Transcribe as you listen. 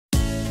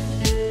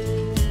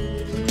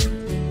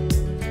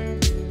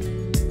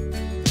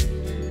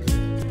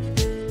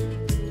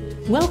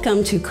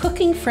Welcome to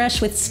Cooking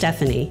Fresh with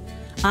Stephanie.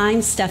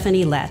 I'm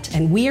Stephanie Lett,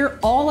 and we're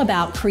all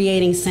about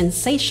creating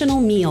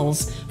sensational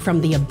meals from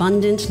the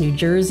abundant New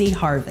Jersey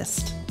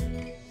harvest.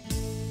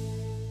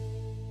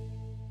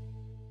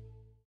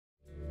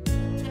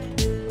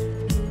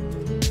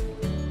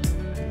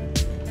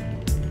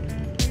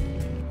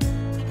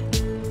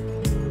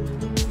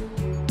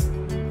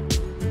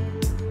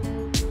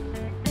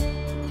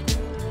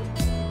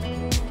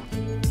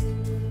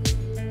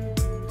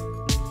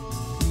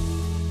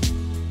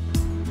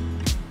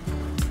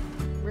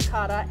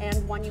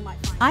 And one you might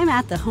find. I'm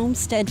at the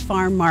Homestead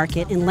Farm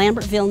Market in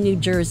Lambertville, New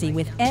Jersey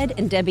with Ed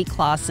and Debbie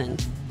Clausen.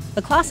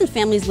 The Clausen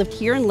family's lived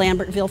here in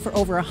Lambertville for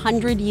over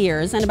 100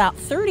 years, and about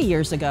 30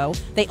 years ago,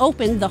 they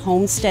opened the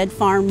Homestead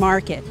Farm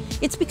Market.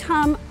 It's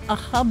become a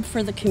hub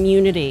for the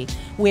community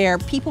where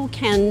people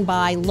can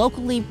buy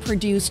locally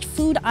produced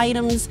food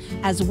items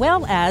as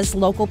well as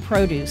local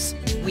produce.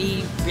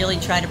 We really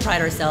try to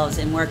pride ourselves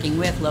in working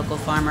with local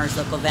farmers,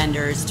 local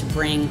vendors to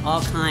bring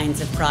all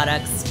kinds of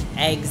products,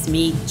 eggs,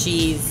 meat,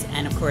 cheese,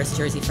 and of course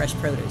Jersey fresh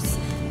produce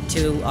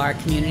to our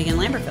community in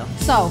Lambertville.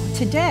 So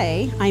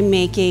today I'm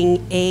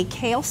making a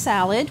kale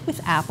salad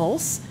with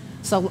apples.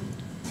 So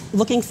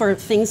looking for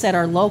things that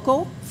are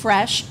local,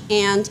 fresh,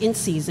 and in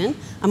season.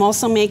 I'm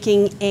also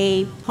making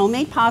a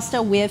homemade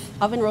pasta with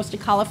oven roasted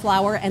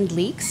cauliflower and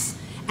leeks.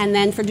 And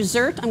then for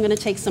dessert, I'm gonna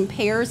take some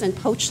pears and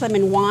poach them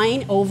in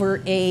wine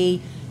over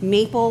a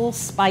maple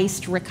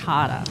spiced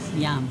ricotta.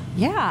 Yum.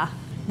 Yeah.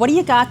 What do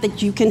you got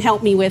that you can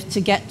help me with to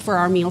get for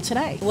our meal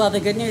today? Well, the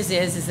good news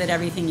is that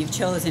everything you've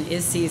chosen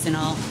is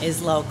seasonal,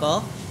 is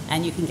local,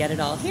 and you can get it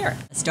all here.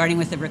 Starting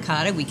with the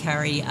ricotta, we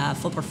carry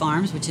Fulper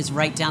Farms, which is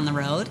right down the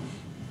road.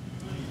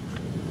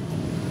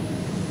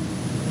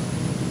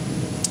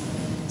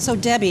 So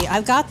Debbie,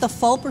 I've got the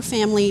Fulper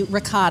family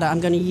ricotta I'm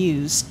going to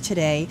use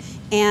today,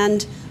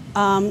 and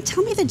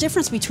tell me the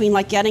difference between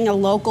like getting a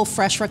local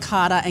fresh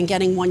ricotta and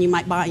getting one you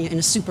might buy in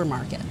a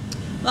supermarket.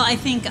 Well, I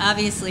think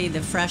obviously the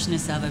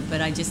freshness of it,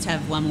 but I just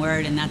have one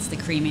word, and that's the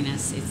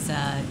creaminess.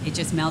 It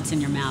just melts in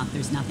your mouth.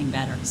 There's nothing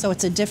better. So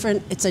it's a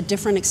different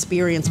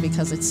experience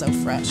because it's so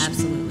fresh.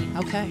 Absolutely.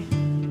 Okay.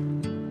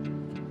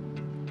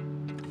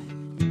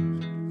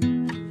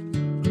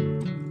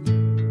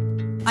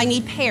 I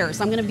need pears.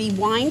 I'm going to be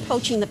wine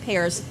poaching the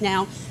pears.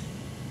 Now,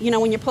 you know,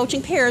 when you're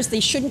poaching pears, they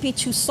shouldn't be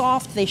too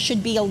soft. They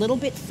should be a little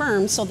bit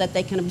firm so that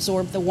they can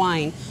absorb the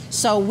wine.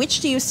 So which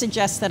do you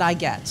suggest that I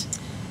get?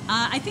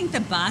 I think the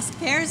Bosc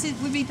pears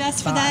would be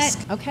best for that.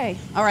 Okay.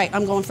 All right.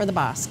 I'm going for the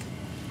Bosc.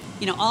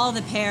 You know, all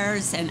the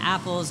pears and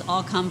apples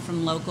all come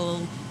from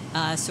local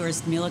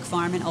sourced Mulek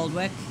Farm in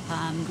Oldwick.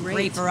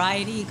 Great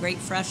variety, great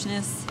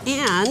freshness.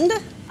 And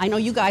I know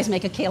you guys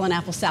make a kale and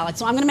apple salad,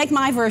 so I'm going to make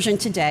my version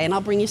today, and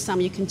I'll bring you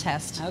some you can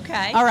test.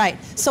 Okay. All right.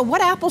 So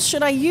what apples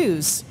should I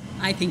use?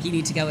 I think you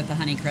need to go with the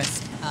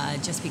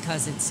Honeycrisp, just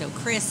because it's so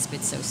crisp,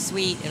 it's so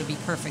sweet. It'll be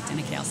perfect in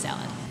a kale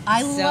salad.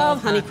 I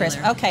love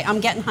Honeycrisp. Okay, I'm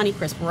getting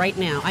Honeycrisp right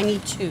now. I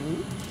need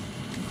 2.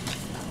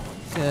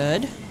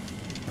 Good.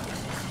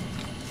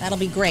 That'll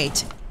be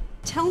great.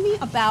 Tell me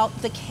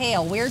about the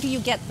kale. Where do you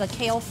get the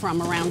kale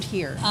from around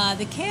here?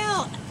 The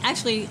kale,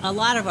 actually, a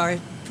lot of our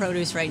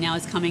produce right now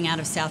is coming out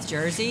of South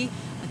Jersey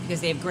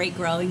because they have great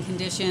growing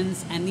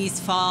conditions, and these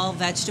fall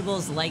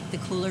vegetables like the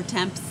cooler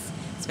temps,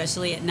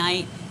 especially at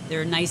night.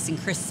 They're nice and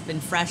crisp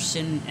and fresh,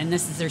 and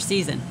this is their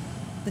season.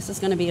 This is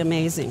going to be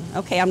amazing.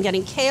 Okay, I'm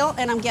getting kale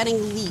and I'm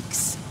getting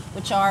leeks,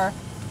 which are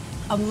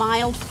a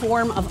mild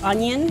form of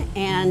onion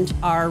and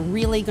are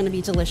really going to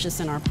be delicious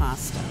in our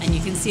pasta. And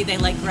you can see they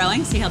like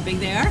growing. See how big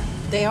they are?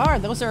 They are.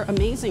 Those are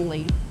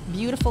amazingly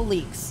beautiful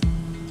leeks.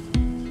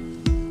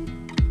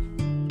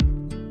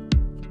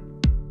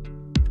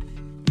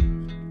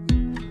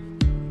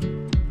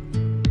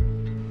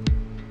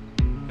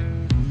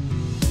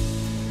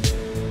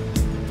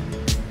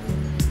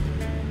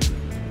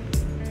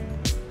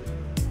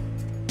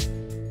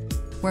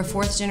 We're a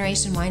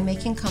 4th-generation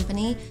winemaking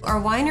company. Our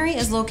winery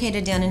is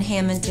located down in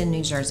Hamilton,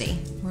 New Jersey.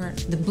 We're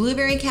the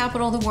blueberry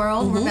capital of the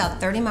world. We're about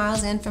 30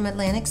 miles in from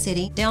Atlantic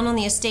City. Down on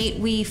the estate,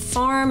 we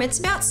farm, it's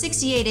about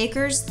 68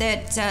 acres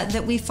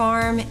that we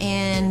farm,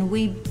 and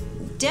we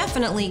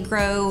definitely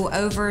grow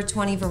over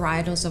 20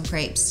 varietals of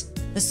grapes.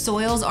 The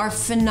soils are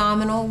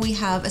phenomenal. We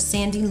have a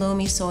sandy,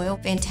 loamy soil,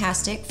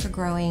 fantastic for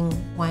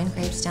growing wine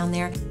grapes down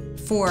there.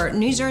 For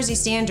New Jersey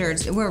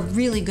standards, we're a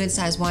really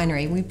good-sized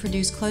winery. We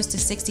produce close to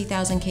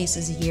 60,000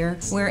 cases a year.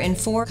 We're in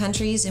 4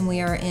 countries, and we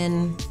are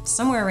in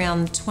somewhere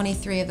around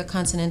 23 of the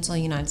continental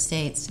United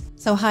States.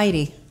 So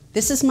Heidi,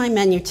 this is my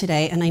menu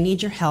today, and I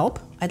need your help.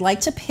 I'd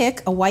like to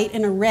pick a white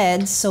and a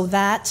red so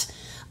that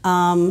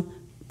all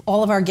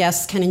of our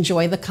guests can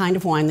enjoy the kind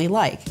of wine they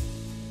like.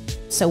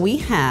 So we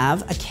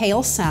have a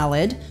kale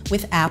salad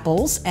with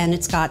apples, and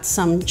it's got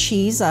some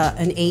cheese,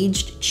 an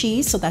aged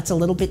cheese, so that's a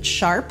little bit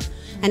sharp.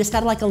 And it's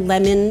got like a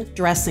lemon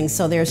dressing,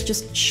 so there's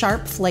just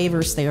sharp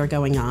flavors there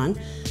going on.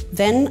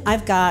 Then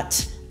I've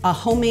got a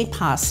homemade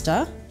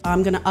pasta.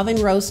 I'm gonna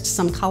oven roast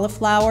some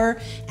cauliflower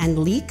and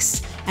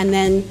leeks, and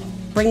then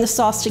bring the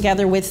sauce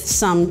together with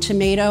some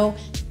tomato,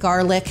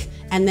 garlic,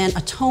 and then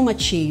a toma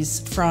cheese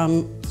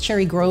from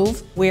Cherry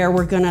Grove, where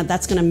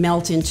that's gonna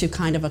melt into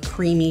kind of a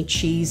creamy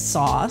cheese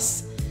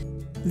sauce.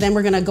 Then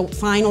we're gonna go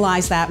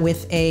finalize that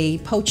with a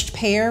poached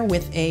pear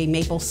with a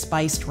maple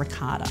spiced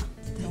ricotta.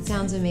 That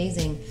sounds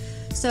amazing.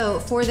 So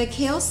for the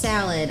kale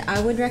salad,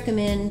 I would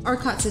recommend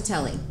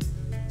arcozzatelli.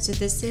 So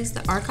this is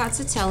the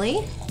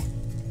arcozzatelli.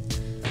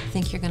 I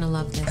think you're gonna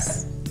love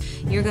this.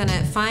 You're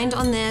gonna find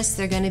on this,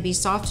 they're gonna be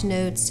soft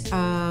notes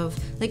of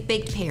like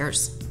baked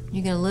pears.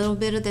 You get a little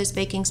bit of those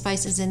baking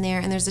spices in there,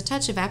 and there's a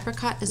touch of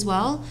apricot as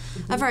well.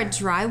 Of our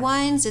dry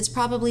wines, it's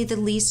probably the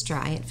least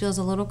dry. It feels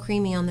a little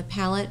creamy on the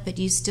palate, but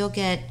you still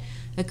get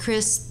a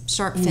crisp,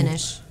 sharp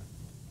finish.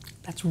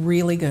 That's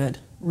really good.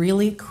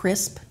 Really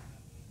crisp.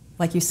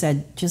 Like you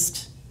said,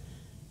 just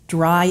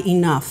dry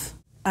enough.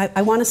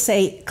 I want to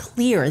say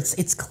clear.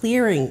 It's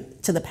clearing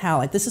to the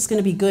palate. This is going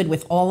to be good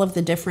with all of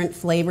the different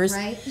flavors.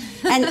 Right.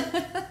 And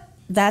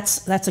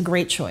that's a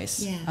great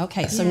choice. Yeah.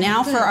 Okay, so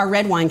now for our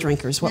red wine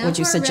drinkers, what would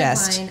you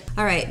suggest?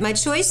 All right, my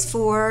choice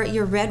for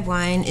your red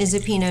wine is a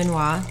Pinot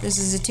Noir. This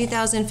is a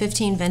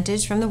 2015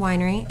 vintage from the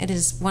winery. It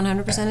is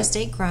 100%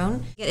 estate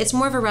grown. It's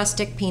more of a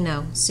rustic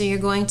Pinot, so you're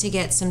going to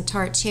get some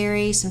tart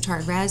cherry, some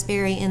tart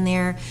raspberry in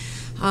there.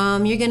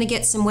 You're going to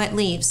get some wet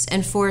leaves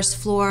and forest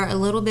floor, a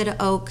little bit of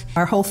oak.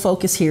 Our whole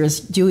focus here is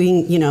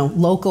doing,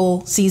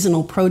 local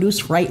seasonal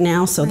produce right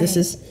now, so this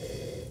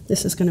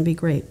is going to be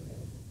great.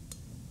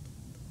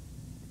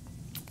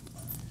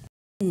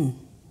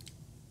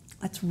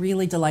 That's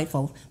really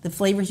delightful. The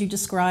flavors you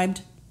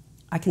described,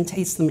 I can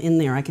taste them in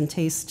there. I can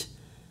taste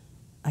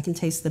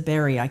the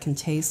berry. I can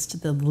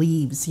taste the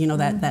leaves.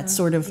 That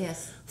sort of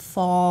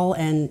fall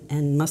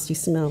and musty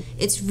smell.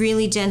 It's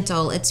really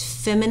gentle. It's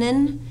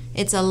feminine.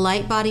 It's a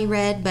light body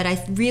red, but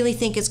I really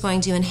think it's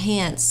going to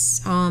enhance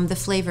the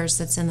flavors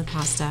that's in the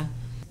pasta.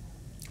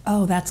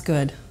 Oh, that's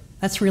good.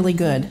 That's really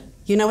good.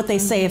 You know what they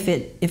say, if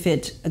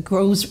it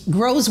grows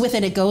with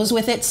it, it goes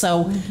with it.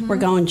 So we're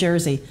going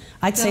Jersey.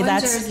 I'd say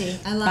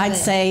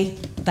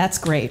that's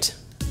great.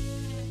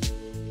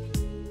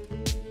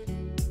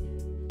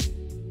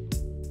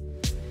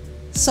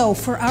 So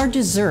for our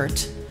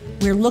dessert,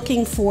 we're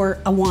looking for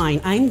a wine.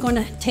 I'm going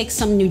to take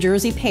some New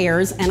Jersey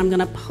pears and I'm going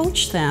to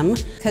poach them,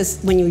 because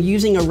when you're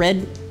using a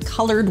red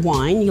colored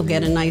wine, you'll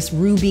get a nice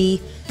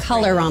ruby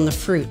color on the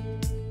fruit.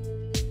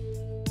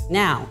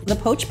 Now, the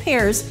poached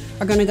pears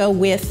are going to go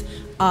with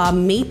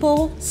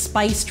maple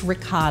spiced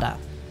ricotta.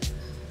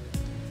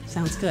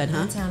 Sounds good,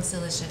 huh? That sounds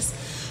delicious.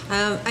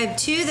 I have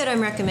two that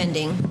I'm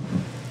recommending.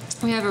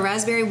 We have a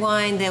raspberry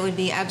wine that would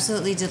be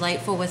absolutely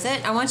delightful with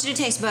it. I want you to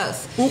taste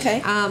both.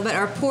 Okay. But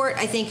our port,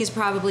 I think, is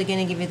probably going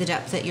to give you the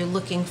depth that you're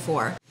looking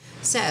for.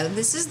 So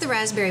this is the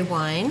raspberry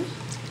wine,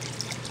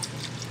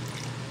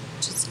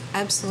 which is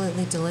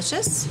absolutely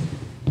delicious.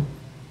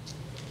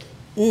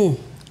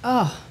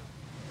 Oh.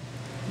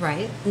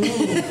 Right?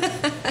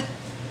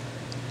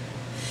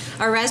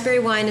 Our raspberry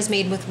wine is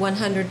made with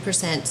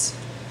 100%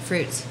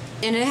 fruit,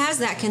 and it has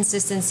that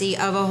consistency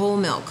of a whole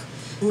milk.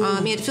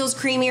 It feels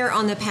creamier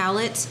on the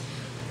palate.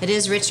 It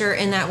is richer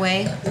in that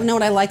way. You know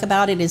what I like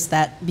about it is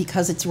that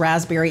because it's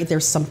raspberry,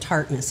 there's some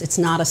tartness. It's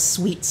not a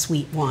sweet,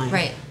 sweet wine.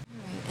 Right.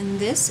 And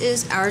this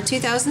is our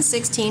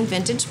 2016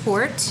 vintage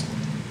port.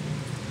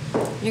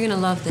 You're going to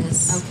love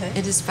this. Okay.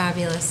 It is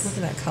fabulous.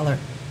 Look at that color.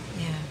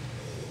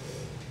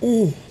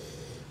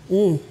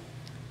 Yeah.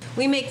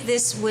 We make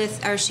this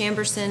with our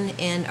Chambourcin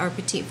and our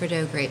Petit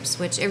Verdot grapes,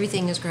 which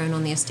everything is grown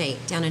on the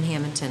estate down in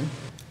Hamilton.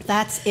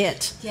 That's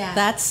it. Yeah.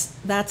 That's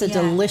a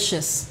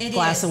delicious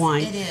glass of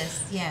wine. It is,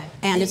 yeah.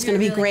 And it's going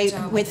to be great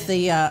with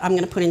the, I'm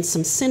going to put in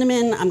some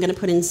cinnamon, I'm going to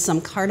put in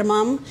some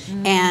cardamom,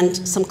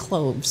 and some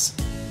cloves.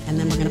 And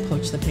then we're going to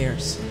poach the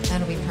pears.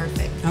 That'll be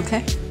perfect.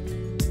 Okay.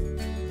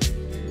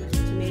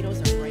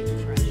 Tomatoes are bright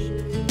and fresh.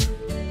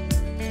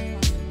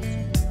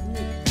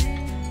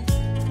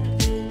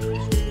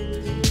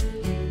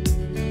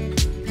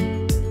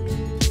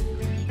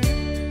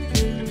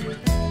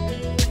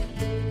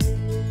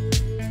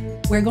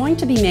 We're going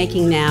to be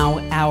making now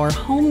our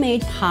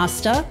homemade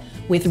pasta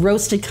with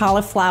roasted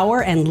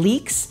cauliflower and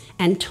leeks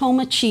and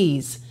toma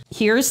cheese.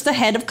 Here's the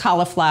head of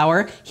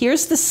cauliflower,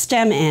 here's the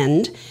stem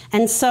end,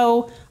 and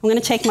so I'm going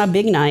to take my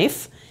big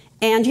knife,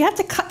 and you have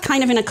to cut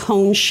kind of in a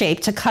cone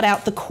shape to cut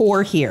out the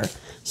core here.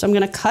 So I'm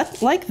going to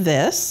cut like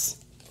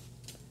this,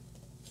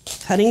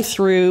 cutting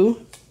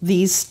through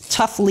these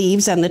tough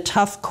leaves and the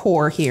tough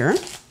core here. And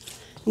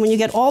when you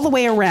get all the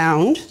way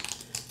around,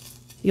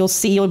 you'll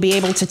see you'll be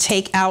able to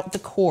take out the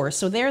core.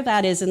 So there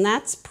that is, and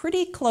that's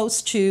pretty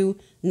close to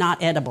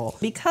not edible.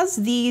 Because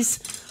these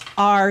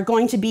are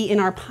going to be in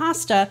our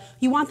pasta,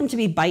 you want them to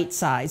be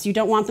bite-sized. You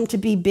don't want them to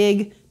be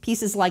big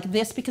pieces like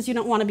this because you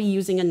don't want to be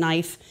using a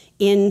knife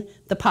in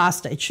the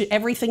pasta.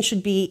 Everything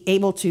should be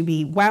able to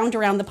be wound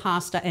around the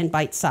pasta and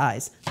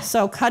bite-sized.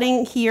 So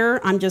cutting here,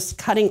 I'm just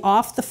cutting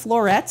off the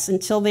florets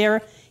until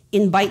they're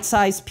in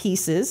bite-sized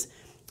pieces.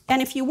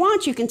 And if you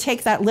want, you can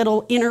take that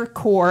little inner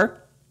core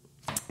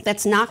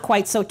that's not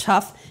quite so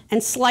tough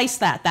and slice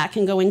that. That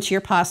can go into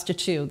your pasta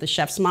too. The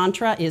chef's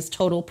mantra is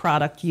total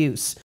product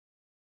use.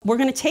 We're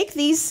going to take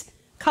these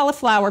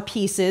cauliflower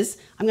pieces.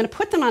 I'm going to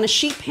put them on a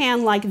sheet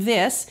pan like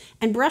this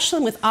and brush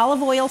them with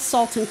olive oil,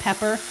 salt, and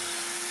pepper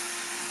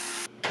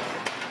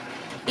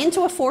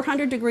into a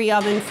 400-degree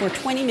oven for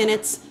 20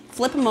 minutes.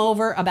 Flip them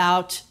over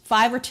about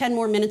 5 or 10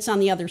 more minutes on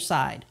the other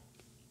side.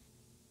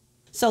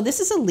 So this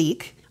is a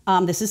leek.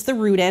 This is the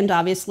root end,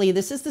 obviously.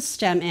 This is the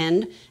stem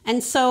end.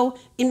 And so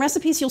in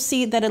recipes, you'll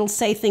see that it'll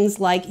say things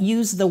like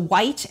use the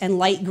white and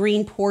light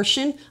green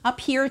portion. Up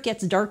here, it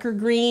gets darker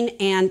green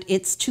and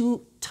it's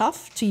too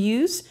tough to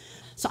use.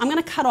 So I'm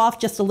going to cut off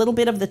just a little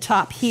bit of the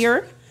top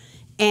here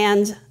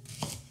and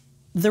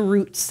the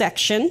root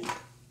section.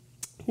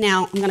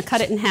 Now I'm going to cut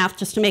it in half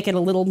just to make it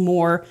a little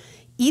more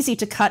easy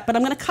to cut, but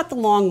I'm going to cut the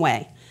long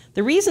way.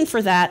 The reason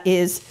for that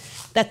is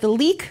that the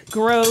leek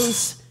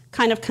grows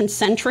kind of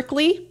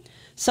concentrically.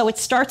 So it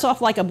starts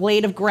off like a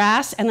blade of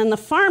grass, and then the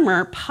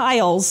farmer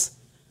piles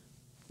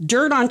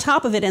dirt on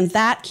top of it, and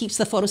that keeps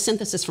the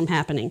photosynthesis from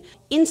happening.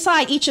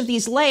 Inside each of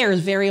these layers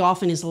very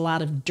often is a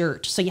lot of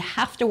dirt, so you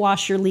have to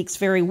wash your leeks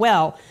very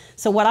well.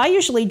 So what I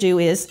usually do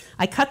is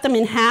I cut them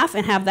in half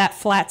and have that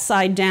flat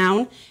side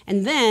down,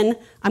 and then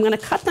I'm going to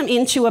cut them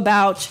into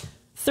about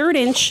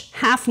 1/3-inch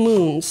half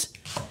moons.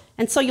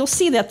 And so you'll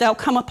see that they'll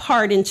come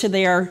apart into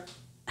their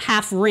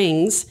half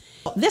rings.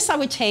 This I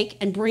would take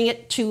and bring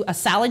it to a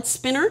salad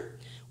spinner.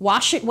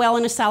 Wash it well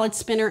in a salad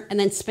spinner and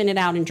then spin it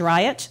out and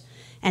dry it.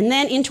 And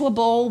then into a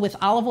bowl with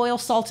olive oil,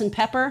 salt, and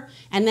pepper,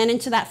 and then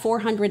into that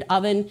 400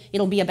 oven.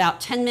 It'll be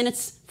about 10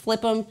 minutes,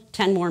 flip them,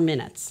 10 more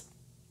minutes.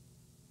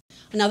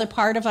 Another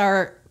part of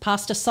our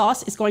pasta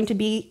sauce is going to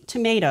be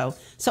tomato.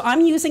 So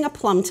I'm using a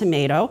plum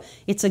tomato.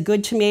 It's a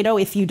good tomato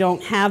if you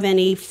don't have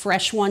any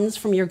fresh ones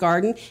from your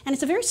garden. And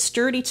it's a very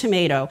sturdy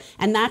tomato.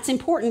 And that's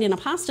important in a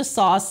pasta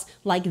sauce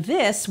like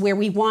this, where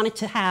we want it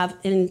to have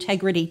an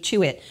integrity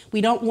to it.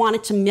 We don't want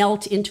it to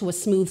melt into a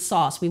smooth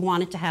sauce. We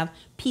want it to have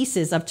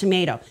pieces of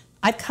tomato.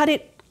 I've cut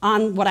it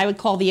on what I would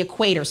call the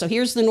equator. So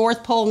here's the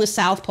North Pole and the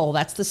South Pole.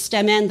 That's the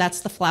stem end,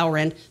 that's the flower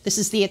end. This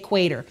is the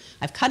equator.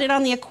 I've cut it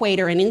on the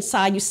equator, and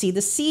inside you see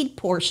the seed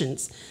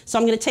portions. So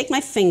I'm going to take my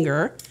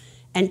finger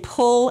and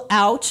pull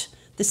out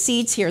the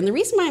seeds here. And the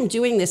reason why I'm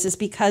doing this is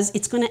because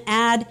it's going to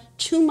add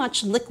too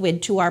much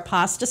liquid to our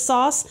pasta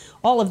sauce.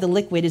 All of the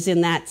liquid is in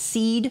that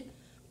seed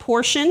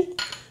portion.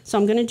 So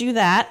I'm going to do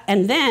that.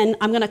 And then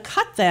I'm going to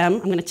cut them.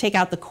 I'm going to take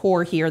out the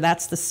core here.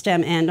 That's the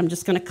stem end. I'm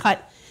just going to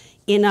cut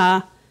in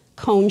a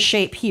cone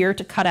shape here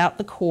to cut out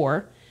the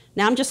core.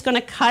 Now I'm just going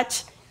to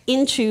cut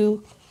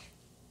into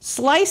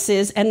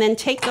slices and then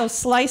take those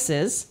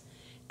slices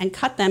and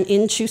cut them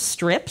into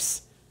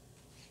strips,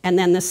 and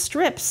then the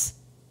strips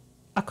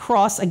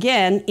across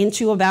again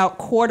into about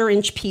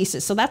 1/4-inch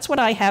pieces. So that's what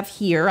I have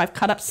here. I've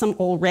cut up some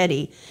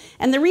already.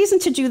 And the reason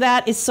to do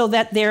that is so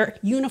that they're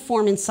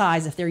uniform in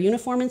size. If they're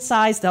uniform in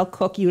size, they'll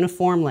cook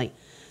uniformly.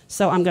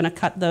 So I'm going to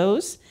cut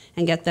those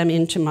and get them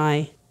into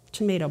my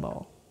tomato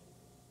bowl.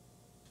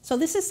 So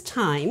this is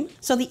thyme.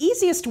 So the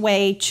easiest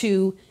way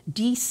to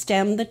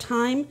de-stem the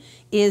thyme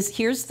is,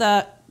 here's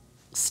the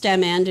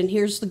stem end and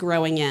here's the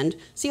growing end.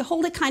 So you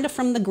hold it kind of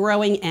from the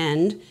growing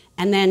end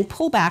and then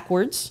pull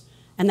backwards,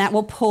 and that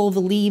will pull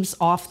the leaves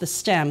off the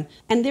stem.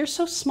 And they're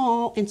so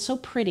small and so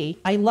pretty.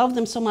 I love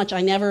them so much,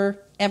 I never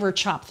ever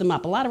chop them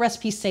up. A lot of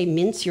recipes say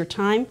mince your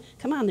thyme.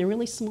 Come on, they're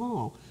really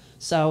small.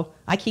 So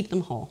I keep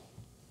them whole.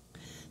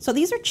 So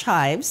these are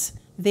chives.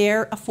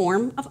 They're a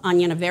form of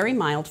onion, a very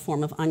mild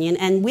form of onion,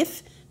 and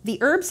with the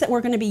herbs that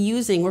we're going to be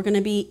using, we're going to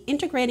be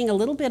integrating a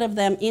little bit of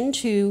them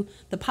into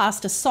the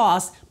pasta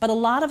sauce, but a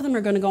lot of them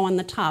are going to go on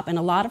the top. And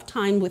a lot of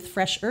time with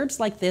fresh herbs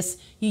like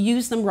this, you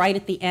use them right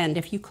at the end.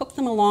 If you cook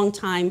them a long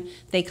time,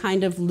 they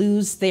kind of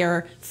lose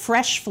their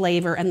fresh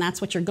flavor, and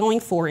that's what you're going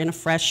for in a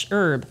fresh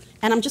herb.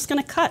 And I'm just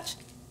going to cut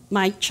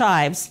my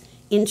chives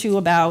into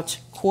about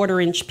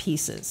 1/4-inch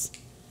pieces.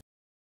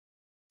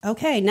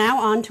 Okay,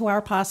 now on to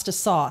our pasta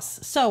sauce.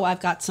 So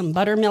I've got some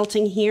butter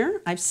melting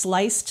here. I've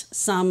sliced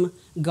some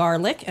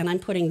garlic and I'm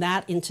putting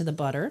that into the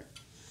butter.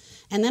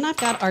 And then I've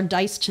got our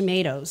diced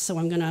tomatoes. So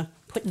I'm gonna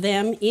put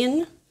them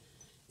in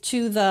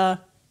to the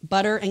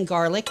butter and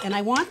garlic, and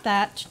I want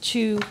that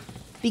to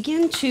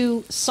begin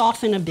to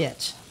soften a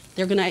bit.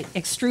 They're gonna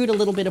extrude a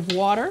little bit of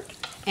water,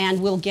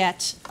 and we'll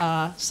get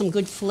some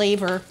good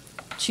flavor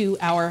to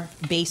our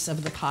base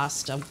of the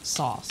pasta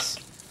sauce.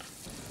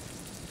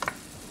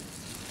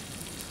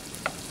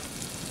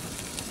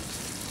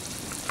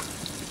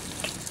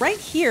 Right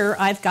here,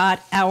 I've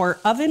got our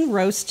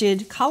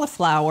oven-roasted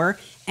cauliflower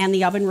and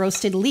the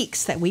oven-roasted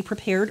leeks that we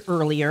prepared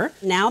earlier.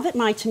 Now that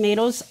my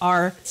tomatoes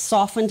are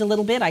softened a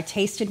little bit, I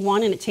tasted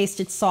one and it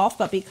tasted soft,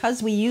 but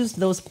because we used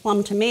those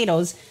plum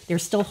tomatoes, they're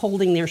still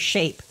holding their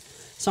shape.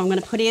 So I'm going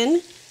to put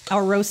in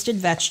our roasted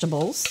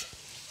vegetables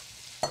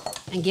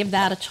and give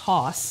that a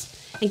toss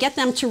and get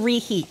them to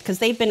reheat because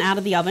they've been out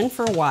of the oven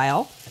for a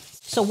while.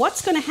 So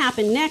what's going to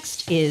happen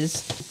next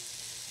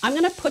is I'm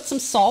going to put some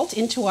salt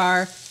into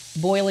our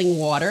boiling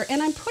water,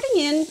 and I'm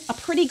putting in a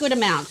pretty good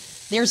amount.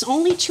 There's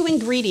only 2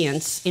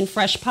 ingredients in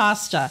fresh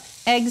pasta,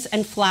 eggs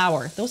and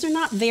flour. Those are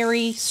not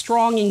very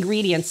strong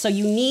ingredients, so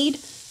you need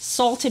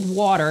salted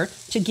water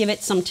to give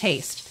it some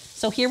taste.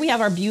 So here we have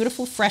our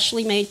beautiful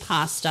freshly made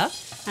pasta,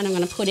 and I'm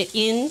going to put it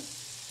in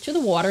to the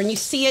water, and you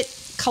see it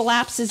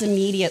collapses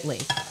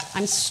immediately.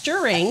 I'm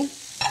stirring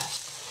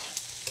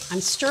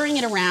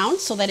it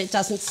around so that it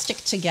doesn't stick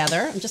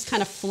together. I'm just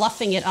kind of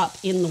fluffing it up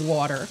in the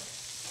water.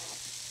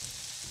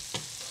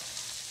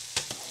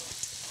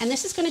 And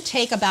this is going to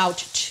take about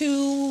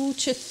 2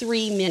 to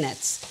 3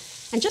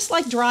 minutes. And just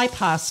like dry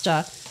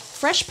pasta,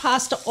 fresh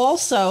pasta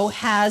also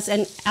has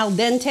an al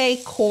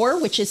dente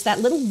core, which is that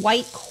little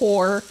white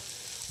core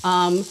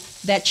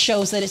that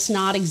shows that it's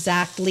not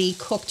exactly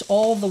cooked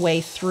all the way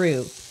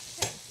through.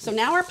 So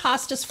now our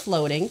pasta's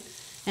floating,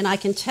 and I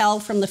can tell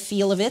from the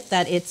feel of it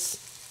that it's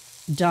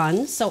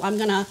done. So I'm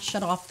gonna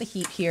shut off the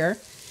heat here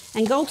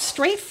and go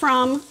straight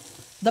from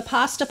the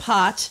pasta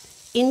pot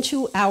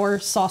into our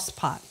sauce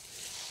pot.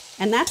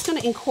 And that's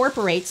gonna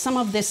incorporate some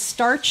of this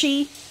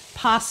starchy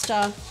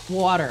pasta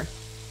water.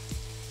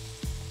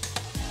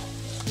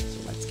 So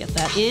let's get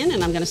that in,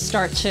 and I'm gonna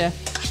start to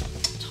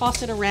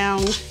toss it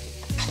around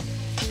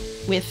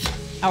with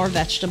our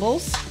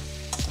vegetables.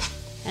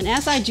 And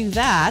as I do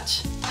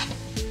that,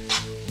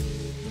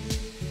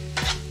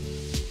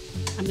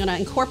 I'm going to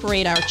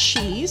incorporate our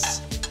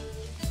cheese,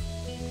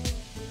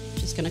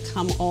 which is going to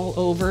come all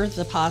over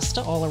the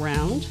pasta, all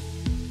around.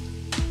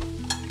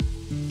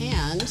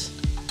 And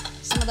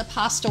some of the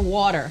pasta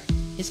water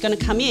is going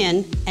to come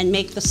in and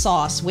make the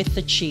sauce with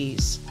the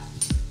cheese.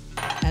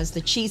 As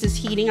the cheese is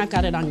heating, I've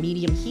got it on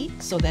medium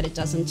heat so that it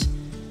doesn't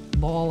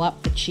ball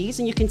up the cheese.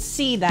 And you can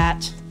see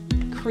that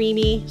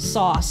creamy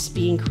sauce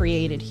being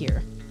created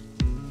here.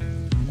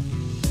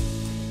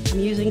 I'm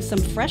using some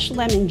fresh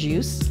lemon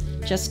juice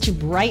just to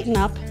brighten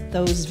up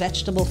those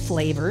vegetable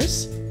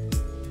flavors.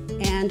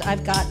 And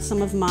I've got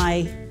some of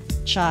my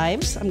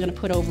chives I'm gonna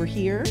put over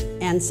here,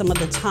 and some of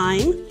the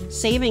thyme,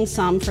 saving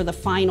some for the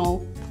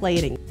final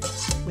plating.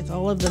 With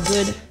all of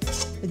the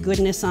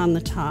goodness on the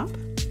top,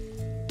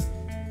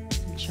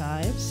 some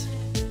chives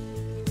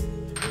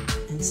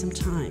and some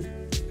thyme.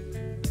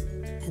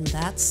 And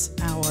that's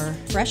our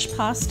fresh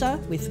pasta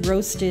with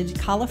roasted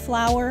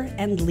cauliflower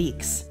and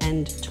leeks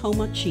and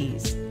toma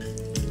cheese.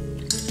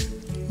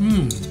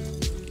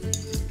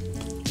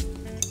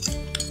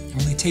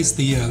 Really taste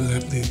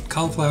the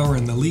cauliflower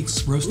and the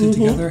leeks roasted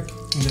together.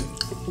 And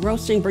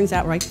Roasting brings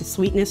out right the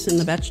sweetness in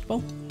the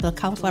vegetable. The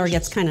cauliflower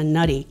gets kind of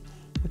nutty,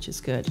 which is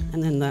good.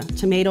 And then the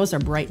tomatoes are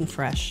bright and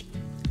fresh.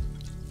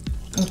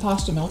 And the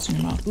pasta melts in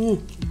your mouth.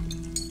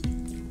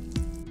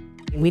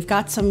 We've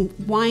got some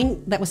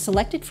wine that was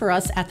selected for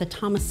us at the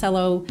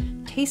Tomasello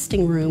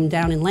tasting room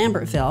down in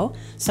Lambertville.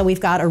 So we've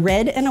got a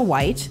red and a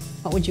white.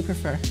 What would you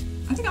prefer?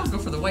 I think I'll go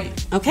for the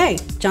white. Okay,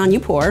 John, you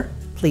pour,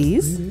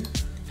 please.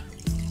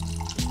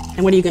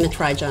 And what are you going to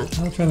try, John?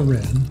 I'll try the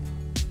red.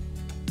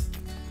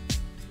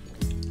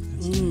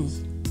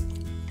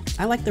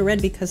 I like the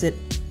red because it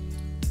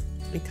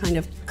kind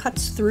of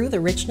cuts through the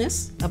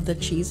richness of the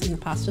cheese in the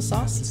pasta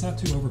sauce. It's not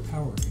too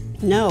overpowering.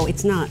 No,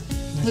 it's not.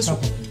 This,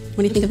 What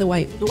do you think of the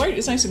white? the white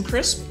is nice and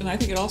crisp, and I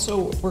think it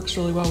also works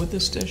really well with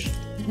this dish.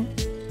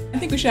 I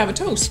think we should have a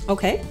toast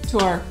Okay. to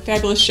our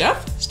fabulous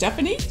chef,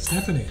 Stephanie.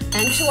 Stephanie.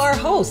 And to our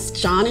hosts,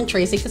 John and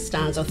Tracy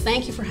Costanzo.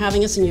 Thank you for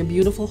having us in your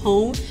beautiful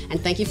home,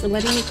 and thank you for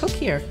letting me cook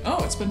here.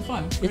 Oh, it's been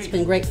fun. It's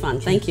been great fun.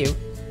 Thank you.